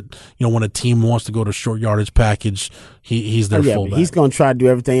 fullback that, when a team wants to go to short yardage package, he's their fullback. He's going to try to do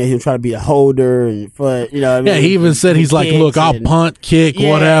everything. He'll try to be a holder and foot, Yeah, he even said he's like, look, I'll punt, kick,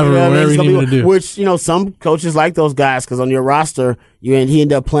 whatever you need me to do. Which, some coaches like those guys because on your roster, he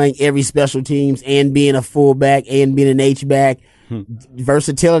end up playing every special teams and being a fullback and being an H-back.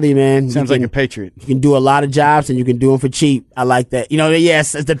 Versatility, man. Sounds like a Patriot. You can do a lot of jobs and you can do them for cheap. I like that.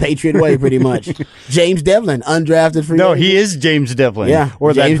 Yes, it's the Patriot way pretty much. James Devlin, undrafted free agent. No, he is James Devlin. Yeah.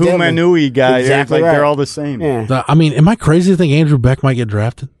 Or James that Humanui guy. Exactly They're all the same. Yeah. I mean, am I crazy to think Andrew Beck might get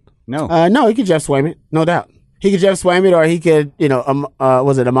drafted? No. No, he could Jeff Swayman, no doubt. He could Jeff Swayman or he could,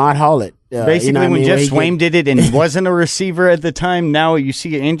 was it Ahmad Hollett? Basically, when Jeff Swaim did it and wasn't a receiver at the time, now you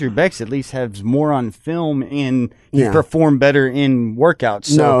see Andrew Beck's at least has more on film and he performed better in workouts.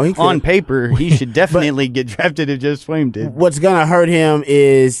 So on paper, he should definitely get drafted if Jeff Swaim did. What's going to hurt him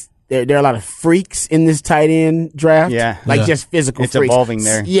is there are a lot of freaks in this tight end draft. Yeah. Just physical it's freaks. It's evolving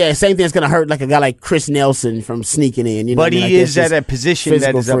there. Yeah, same thing that's going to hurt like a guy like Chris Nelson from sneaking in. But he is at a position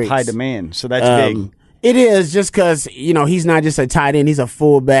that is of high demand, so that's big. It is just because, he's not just a tight end. He's a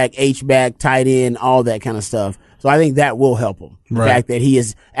fullback, H-back, tight end, all that kind of stuff. So I think that will help him. The fact that he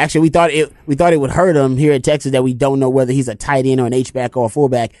is actually, we thought it would hurt him here at Texas that we don't know whether he's a tight end or an H-back or a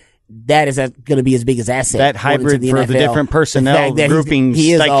fullback. That is going to be his biggest asset. That hybrid for the different personnel groupings.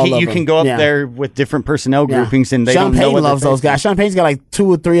 He is all you can go up there with different personnel groupings and they don't know what Sean Payton loves those guys. Sean Payton's got like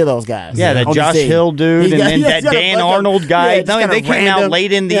 2 or 3 of those guys. Yeah, that Josh Hill dude and then that Dan Arnold guy. They came out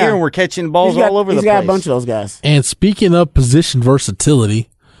late in the year and were catching balls all over the place. He's got a bunch of those guys. And speaking of position versatility,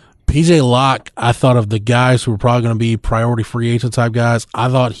 PJ Locke, I thought of the guys who were probably going to be priority free agent type guys. I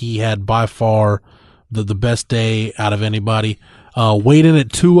thought he had by far the best day out of anybody. Weighed in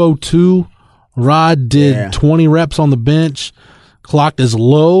at 202. Rod did 20 reps on the bench, clocked as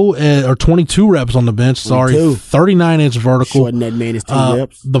low or 22 reps on the bench. 39-inch vertical. Shorten that man is 2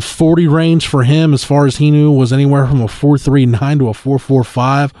 reps. The 40 range for him, as far as he knew, was anywhere from a 4.39 to a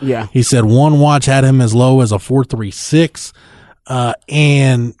 4.45. Yeah. He said one watch had him as low as a 4.36.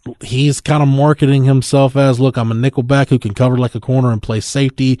 And he's kind of marketing himself as, look, I'm a nickelback who can cover like a corner and play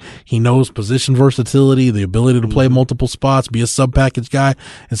safety. He knows position versatility, the ability to play multiple spots, be a sub-package guy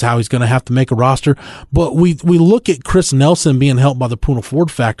is how he's going to have to make a roster. But we look at Chris Nelson being helped by the Poona Ford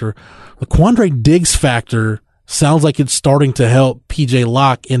factor. The Quandre Diggs factor sounds like it's starting to help PJ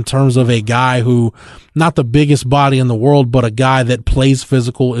Locke in terms of a guy who, not the biggest body in the world, but a guy that plays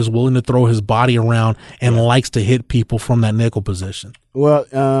physical, is willing to throw his body around and likes to hit people from that nickel position. Well,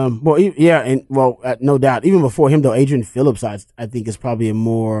 no doubt. Even before him, though, Adrian Phillips, I think is probably a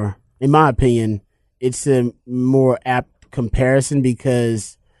more, in my opinion, it's a more apt comparison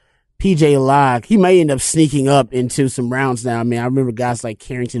because PJ Locke, he may end up sneaking up into some rounds now. I mean, I remember guys like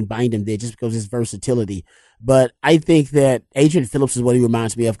Carrington Bindum did just because of his versatility. But I think that Adrian Phillips is what he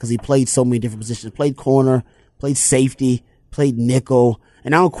reminds me of because he played so many different positions. Played corner, played safety, played nickel.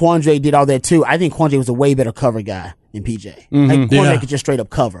 And now Quandre did all that too. I think Quandre was a way better cover guy than PJ. Like Quandre could just straight up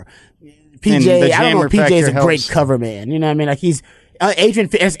cover. PJ, I don't know if PJ is a great cover man. You know what I mean? Like he's Adrian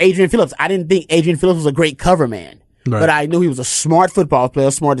Phillips. I didn't think Adrian Phillips was a great cover man. Right. But I knew he was a smart football player,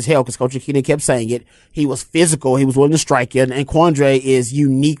 smart as hell, because Coach Akina kept saying it. He was physical. He was willing to strike you. And Quandre is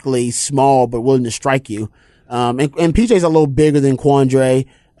uniquely small but willing to strike you. And PJ's a little bigger than Quandre.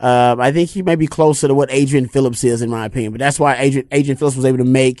 I think he may be closer to what Adrian Phillips is, in my opinion. But that's why Adrian Phillips was able to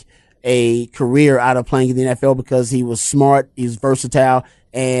make a career out of playing in the NFL, because he was smart, he was versatile,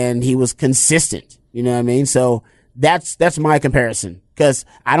 and he was consistent. You know what I mean? So that's my comparison, because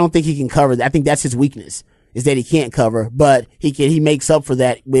I don't think he can cover that. I think that's his weakness. is that he can't cover, but he makes up for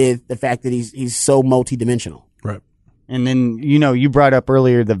that with the fact that he's so multidimensional. Right. And then, you brought up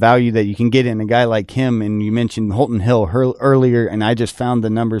earlier the value that you can get in a guy like him, and you mentioned Holton Hill earlier, and I just found the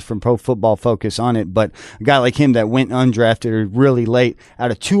numbers from Pro Football Focus on it, but a guy like him that went undrafted really late,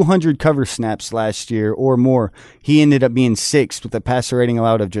 out of 200 cover snaps last year or more, he ended up being sixth with a passer rating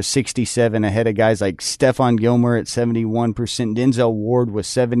allowed of just 67, ahead of guys like Stephon Gilmore at 71%, Denzel Ward was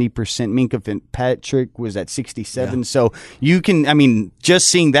 70%, Minkah Fitzpatrick was at 67%. Yeah. So you can, just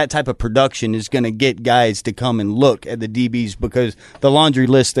seeing that type of production is going to get guys to come and look at the DBs, because the laundry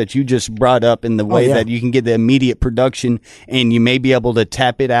list that you just brought up and the way that you can get the immediate production, and you may be able to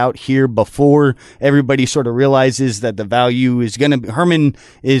tap it out here before everybody sort of realizes that the value is Herman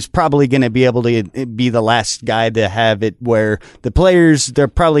is probably going to be able to be the last guy to have it, where the players, they're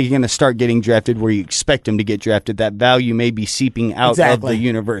probably going to start getting drafted where you expect them to get drafted. That value may be seeping out of the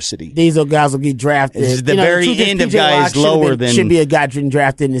university. These guys will get drafted. It's the very end of guys lower than... Should be a guy getting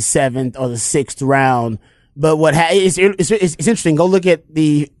drafted in the 7th or the 6th round. But it's interesting. Go look at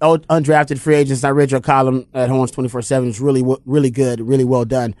the undrafted free agents. I read your column at Horns 24/7. It's really good, really well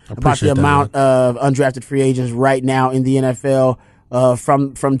done about the amount of undrafted free agents right now in the NFL.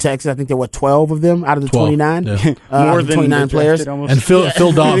 From Texas, I think there were 12 of them out of the 29. Yeah. More than 29 players. And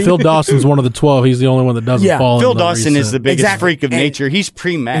Phil Dawson's one of the 12. He's the only one that doesn't fall. Phil Dawson is the biggest freak of nature. He's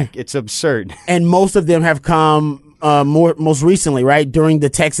pre-Mac. It's absurd. And most of them have come most recently, right? During the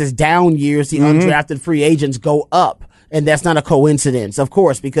Texas down years, the undrafted free agents go up. And that's not a coincidence, of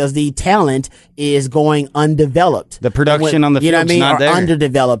course, because the talent is going undeveloped. The production on the field's not there.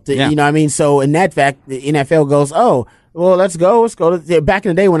 Underdeveloped. Yeah. You know what I mean? So in that fact, the NFL goes, well, let's go. Back in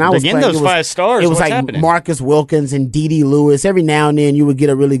the day when I was playing, those 5 stars. It was like happening? Marcus Wilkins and D.D. Lewis. Every now and then you would get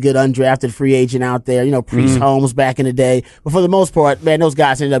a really good undrafted free agent out there. Priest Holmes back in the day. But for the most part, man, those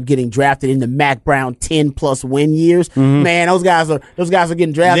guys ended up getting drafted in the Mac Brown 10+ win years. Man, those guys are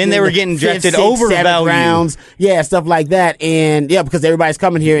getting drafted. Then they were getting drafted over value rounds. Yeah, stuff like that. And because everybody's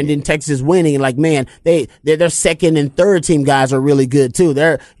coming here, and then Texas is winning. And like, man, their second and third team guys are really good too.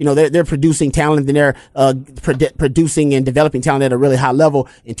 They're producing talent, and they're producing and developing talent at a really high level.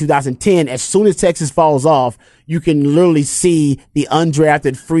 In 2010, as soon as Texas falls off, you can literally see the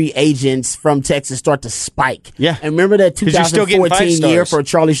undrafted free agents from Texas start to spike. Yeah. And remember that 2014 year for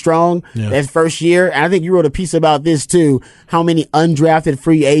Charlie Strong, that first year? And I think you wrote a piece about this too, how many undrafted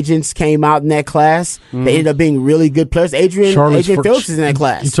free agents came out in that class. They ended up being really good players. Adrian Phillips is in that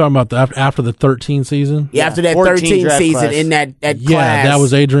class. You talking about after the 13 season? Yeah, after that 13 season class. In that class. Yeah, that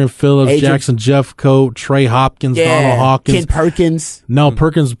was Adrian Phillips, Jackson Jeffcoat, Trey Hopkins, Donald Hawkins. Ken Perkins. No,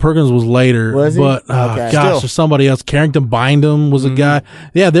 Perkins was later. Was he? But, there's somebody else. Carrington Bindum was a guy.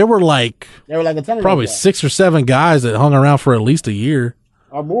 Yeah, there were like a ton of probably 6 or 7 guys that hung around for at least a year.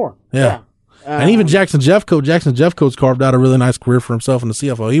 Or more. Yeah. And even Jackson Jeffcoat's carved out a really nice career for himself in the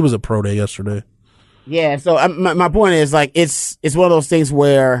CFL. He was at Pro Day yesterday. Yeah, so my point is, like, it's one of those things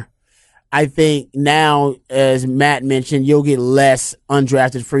where I think now, as Matt mentioned, you'll get less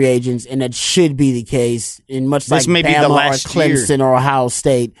undrafted free agents, and that should be the case. In much this like may Bama be the last or Clemson year. Or Ohio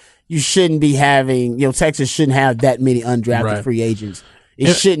State, you shouldn't be having, Texas shouldn't have that many undrafted free agents.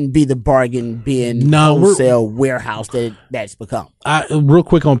 It shouldn't be the bargain being wholesale warehouse that's become. Real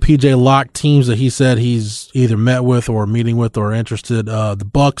quick on PJ Locke, teams that he said he's either met with or meeting with or interested, the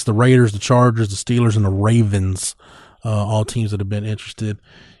Bucks, the Raiders, the Chargers, the Steelers, and the Ravens, all teams that have been interested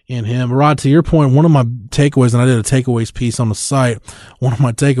in him. Rod, to your point, one of my takeaways, and I did a takeaways piece on the site, one of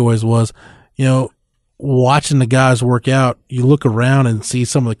my takeaways was, watching the guys work out, you look around and see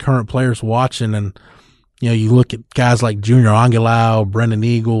some of the current players watching, and you look at guys like Junior Angilau, Brendan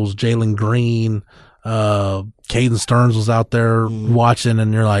Eagles, Jalen Green, Caden Stearns was out there watching,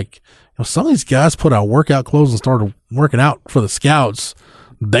 and you're like, some of these guys put out workout clothes and started working out for the scouts.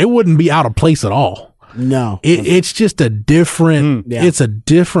 They wouldn't be out of place at all. No, it's just a different, it's a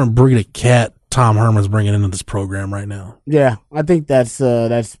different breed of cat Tom Herman's bringing into this program right now. Yeah, I think that's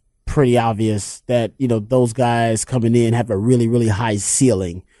pretty obvious that, those guys coming in have a really, really high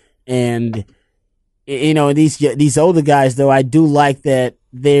ceiling. And, these older guys, though, I do like that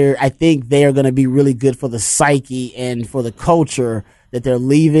I think they're going to be really good for the psyche and for the culture that they're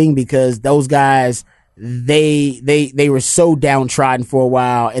leaving, because those guys, they were so downtrodden for a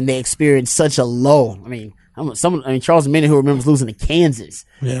while, and they experienced such a low. Charles Minnie, who remembers losing to Kansas.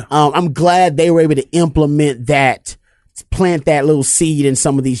 Yeah. I'm glad they were able to implement that, plant that little seed in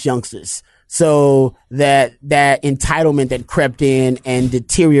some of these youngsters, so that entitlement that crept in and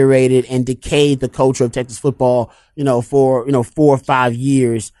deteriorated and decayed the culture of Texas football, for 4 or 5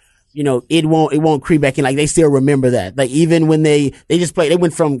 years, it won't creep back in. Like, they still remember that. Like, even when they just played, they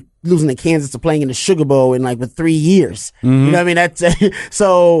went from losing to Kansas to playing in the Sugar Bowl in like with 3 years. Mm-hmm. You know what I mean? That's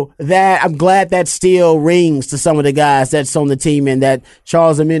so that I'm glad that still rings to some of the guys that's on the team, and that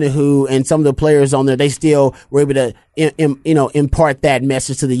Charles Omenihu and some of the players on there, they still were able to impart that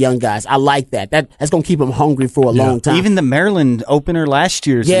message to the young guys. I like that. That's going to keep them hungry for a long time. Even the Maryland opener last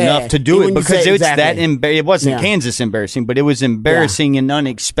year is enough to do it, because it wasn't Kansas embarrassing, but it was embarrassing and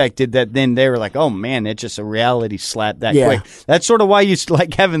unexpected that then they were like, oh man, it's just a reality slap that quick. That's sort of why you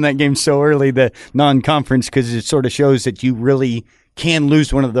like having that game so early, the non-conference, because it sort of shows that you really can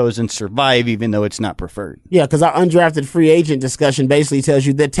lose one of those and survive, even though it's not preferred. Yeah, because our undrafted free agent discussion basically tells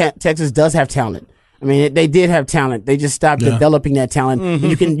you that Texas does have talent. I mean, they did have talent. They just stopped developing that talent.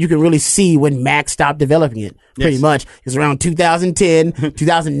 Mm-hmm. And you can really see when Mac stopped developing it. Pretty much. It's around 2010,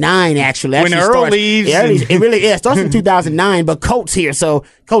 2009, actually. When Earl leaves. It really is. It starts in 2009, but Coates here. So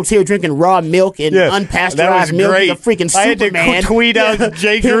Coates here drinking raw milk and unpasteurized milk. He's a freaking Superman. I had to tweet out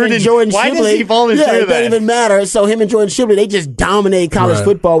Jay Gruden. Why does he volunteer that? It doesn't even matter. So him and Jordan Shipley, they just dominate college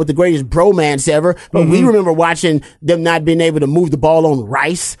football with the greatest bromance ever. But we remember watching them not being able to move the ball on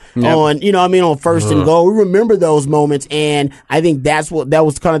Rice, on first and goal. We remember those moments, and I think that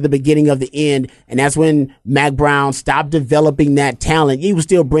was kind of the beginning of the end, and that's when Mac Brown stopped developing that talent. He was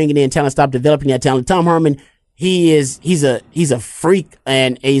still bringing in talent, stopped developing that talent. Tom Herman, he's a freak,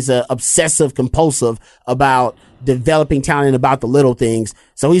 and he's a obsessive compulsive about developing talent and about the little things.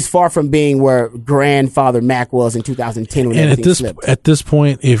 So he's far from being where grandfather Mac was in 2010 when everything flipped. At this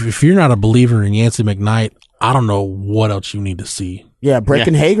point, if you're not a believer in Yancey McKnight, I don't know what else you need to see. Yeah,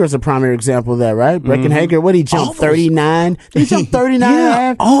 Brecken Hager is a primary example of that, right? Brecken Hager, what did he jump, 39? Did he jump 39 and a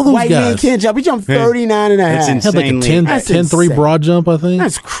half? All those White guys. man can't jump. He jumped 39 and a half. Had like a 10-3 broad jump, I think.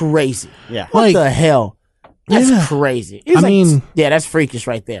 That's crazy. Yeah. What the hell? That's crazy. That's freakish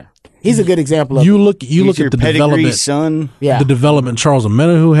right there. He's a good example of you look at the development, son. Yeah. The development Charles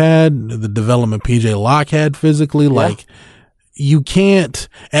Omenihu had, the development PJ Locke had physically. Like, you can't.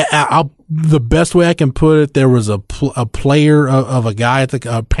 The best way I can put it, there was a player of a guy,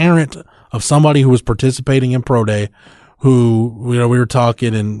 a parent of somebody who was participating in Pro Day, who we were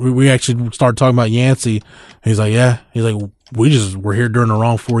talking, and we actually started talking about Yancey. He's like, we're here during the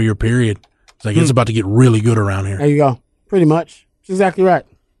wrong 4-year period. It's like it's about to get really good around here. There you go. Pretty much. That's exactly right.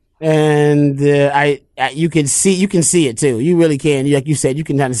 And you can see it too. You really can. Like you said, you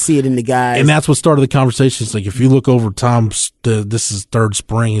can kind of see it in the guys. And that's what started the conversation. It's like, if you look over Tom's, this is third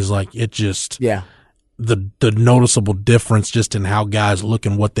spring. He's like, it just, the noticeable difference just in how guys look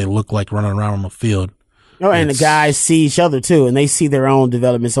and what they look like running around on the field. Oh, and the guys see each other too, and they see their own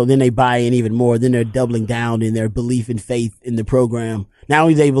development. So then they buy in even more. Then they're doubling down in their belief and faith in the program. Not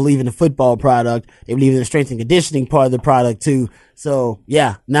only do they believe in the football product, they believe in the strength and conditioning part of the product too. So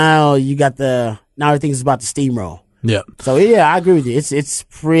now everything's about to steamroll. Yeah. So I agree with you. It's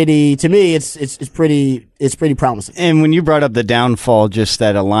pretty, to me, it's pretty promising. And when you brought up the downfall, just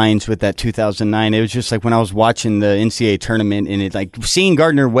that aligns with that 2009, it was just like when I was watching the NCAA tournament, and it like seeing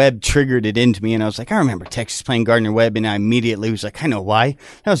Gardner Webb triggered it into me, and I was like, I remember Texas playing Gardner Webb, and I immediately was like, I know why.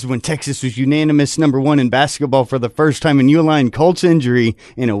 That was when Texas was unanimous #1 in basketball for the first time, and you align Colt's injury,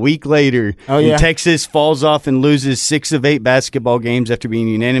 and a week later, and Texas falls off and loses 6 of 8 basketball games after being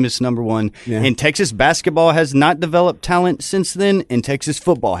unanimous #1. And Texas basketball has not developed talent since then, and Texas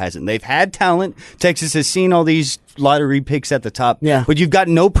football hasn't. They've had talent. Texas has seen all these lottery picks at the top, but you've got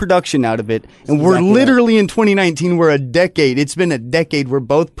no production out of it. And we're literally in 2019, it's been a decade where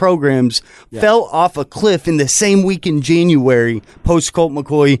both programs fell off a cliff in the same week in January, post Colt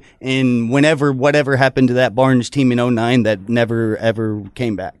McCoy, and whatever happened to that Barnes team in 2009 that never ever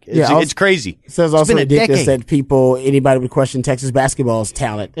came back. It's crazy. It says also ridiculous that anybody would question Texas basketball's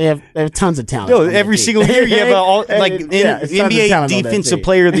talent. They have tons of talent. Every single year you have NBA Defensive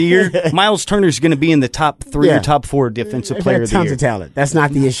Player of the Year. Miles Turner's going to be in the top 3 or top 4 Defensive Player of the Year. Tons of talent. That's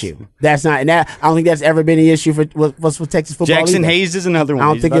not the issue. I don't think that's ever been the issue for Texas football. Jackson Hayes is another one. I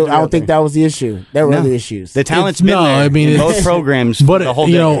don't think that was the issue. There were other issues. The talent's been there in both programs. But the whole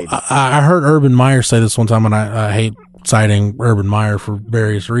decade. I heard Urban Meyer say this one time, and I hate citing Urban Meyer for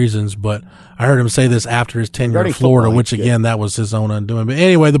various reasons, but I heard him say this after his tenure in Florida, which again, that was his own undoing. But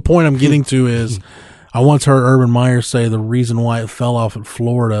anyway, the point I'm getting to is, I once heard Urban Meyer say the reason why it fell off at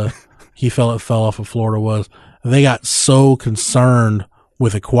Florida, was they got so concerned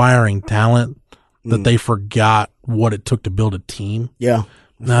with acquiring talent that they forgot what it took to build a team. Yeah.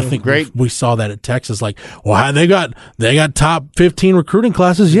 And I think we saw that at Texas. Like, well, they got top 15 recruiting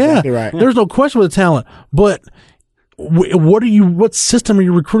classes. Yeah. Exactly right. There's no question with the talent. But what system are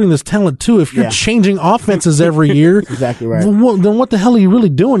you recruiting this talent to? If you're changing offenses every year, exactly right. Then what the hell are you really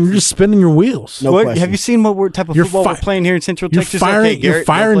doing? You're just spinning your wheels. Have you seen what type of football we're playing here in Central Texas? You're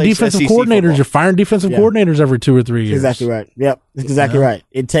firing defensive coordinators. Football. You're firing defensive coordinators every 2 or 3 years. Exactly right. Yep, that's exactly right.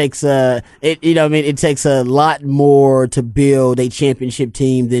 It takes it takes a lot more to build a championship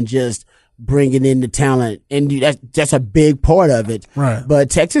team than just bringing in the talent, and that's a big part of it. Right.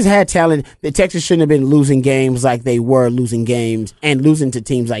 But Texas had talent. Texas shouldn't have been losing games like they were losing games and losing to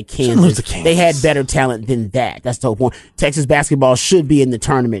teams like Kansas. They had better talent than that. That's the whole point. Texas basketball should be in the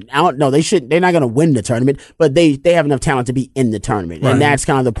tournament. I don't know. They should. They're not going to win the tournament, but they have enough talent to be in the tournament, and that's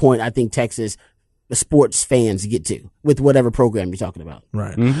kind of the point I think Texas, the sports fans, get to with whatever program you're talking about.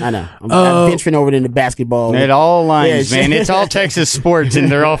 Right. I know. I'm venturing over into basketball. It all lines, man. It's all Texas sports, and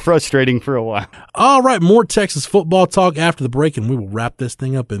they're all frustrating for a while. All right, more Texas football talk after the break, and we will wrap this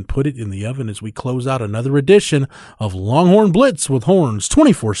thing up and put it in the oven as we close out another edition of Longhorn Blitz with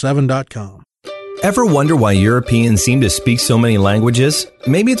Horns247.com. Ever wonder why Europeans seem to speak so many languages?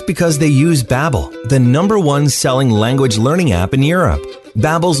 Maybe it's because they use Babbel, the #1 selling language learning app in Europe.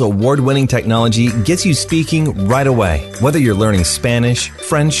 Babbel's award-winning technology gets you speaking right away, whether you're learning Spanish,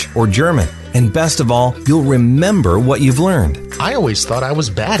 French, or German. And best of all, you'll remember what you've learned. I always thought I was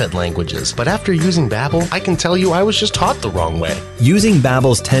bad at languages, but after using Babbel, I can tell you I was just taught the wrong way. Using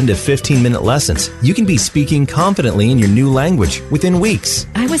Babbel's 10 to 15-minute lessons, you can be speaking confidently in your new language within weeks.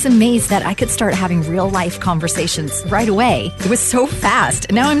 I was amazed that I could start having real-life conversations right away. It was so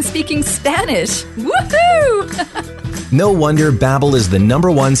fast. Now I'm speaking Spanish. Woohoo! No wonder Babbel is the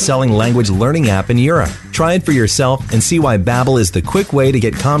 #1 selling language learning app in Europe. Try it for yourself and see why Babbel is the quick way to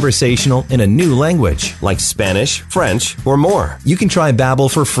get conversational in a new language, like Spanish, French, or more. You can try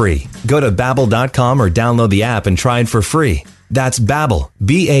Babbel for free. Go to Babbel.com or download the app and try it for free. That's Babbel,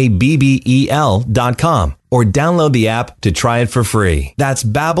 Babbel.com, or download the app to try it for free. That's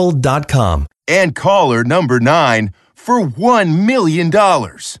Babbel.com. And caller number 9 for $1 million.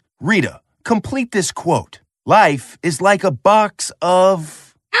 Rita, complete this quote. Life is like a box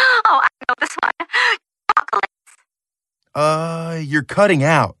of... Oh, I know this one. Chocolates. You're cutting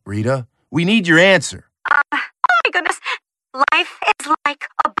out, Rita. We need your answer. Oh my goodness. Life is like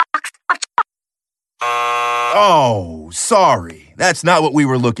a box of chocolates. Oh, sorry. That's not what we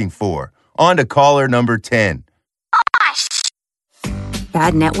were looking for. On to caller number 10.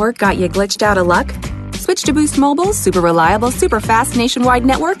 Bad network got you glitched out of luck? Switch to Boost Mobile's super reliable, super fast nationwide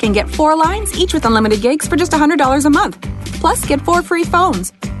network and get 4 lines, each with unlimited gigs for just $100 a month. Plus, get 4 free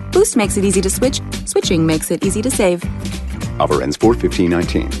phones. Boost makes it easy to switch. Switching makes it easy to save. Offer ends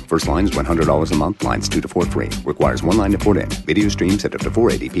 4/15/19. First line is $100 a month. Lines 2 to 4 free. Requires 1 line to port in. Video streams at up to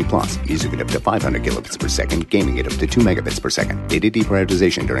 480p plus. Music at up to 500 kilobits per second. Gaming at up to 2 megabits per second. Data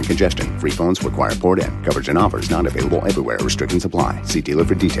deprioritization during congestion. Free phones require port in. Coverage and offers not available everywhere. Restrictions apply. See dealer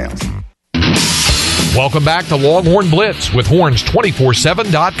for details. Welcome back to Longhorn Blitz with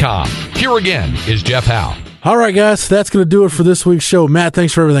Horns247.com. Here again is Jeff Howe. All right, guys, that's going to do it for this week's show. Matt,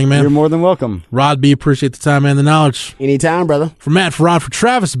 thanks for everything, man. You're more than welcome. Rod B, appreciate the time and the knowledge. Anytime, brother. For Matt, for Rod, for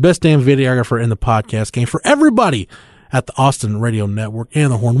Travis, the best damn videographer in the podcast game. For everybody at the Austin Radio Network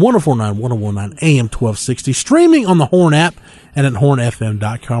and the Horn, 104.9, 101.9, AM 1260. Streaming on the Horn app and at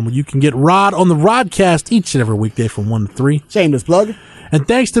hornfm.com, where you can get Rod on the Rodcast each and every weekday from 1 to 3. Shameless plug. And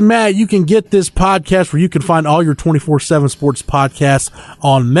thanks to Matt, you can get this podcast where you can find all your 24/7 sports podcasts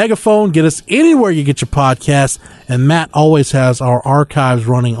on Megaphone. Get us anywhere you get your podcasts. And Matt always has our archives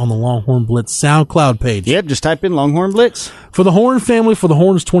running on the Longhorn Blitz SoundCloud page. Yep, just type in Longhorn Blitz. For the Horn family, for the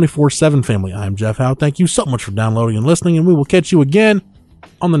Horns 24/7 family, I'm Jeff Howe. Thank you so much for downloading and listening, and we will catch you again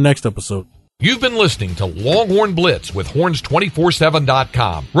on the next episode. You've been listening to Longhorn Blitz with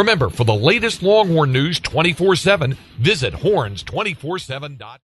Horns247.com. Remember, for the latest Longhorn news 24/7, visit Horns247.com.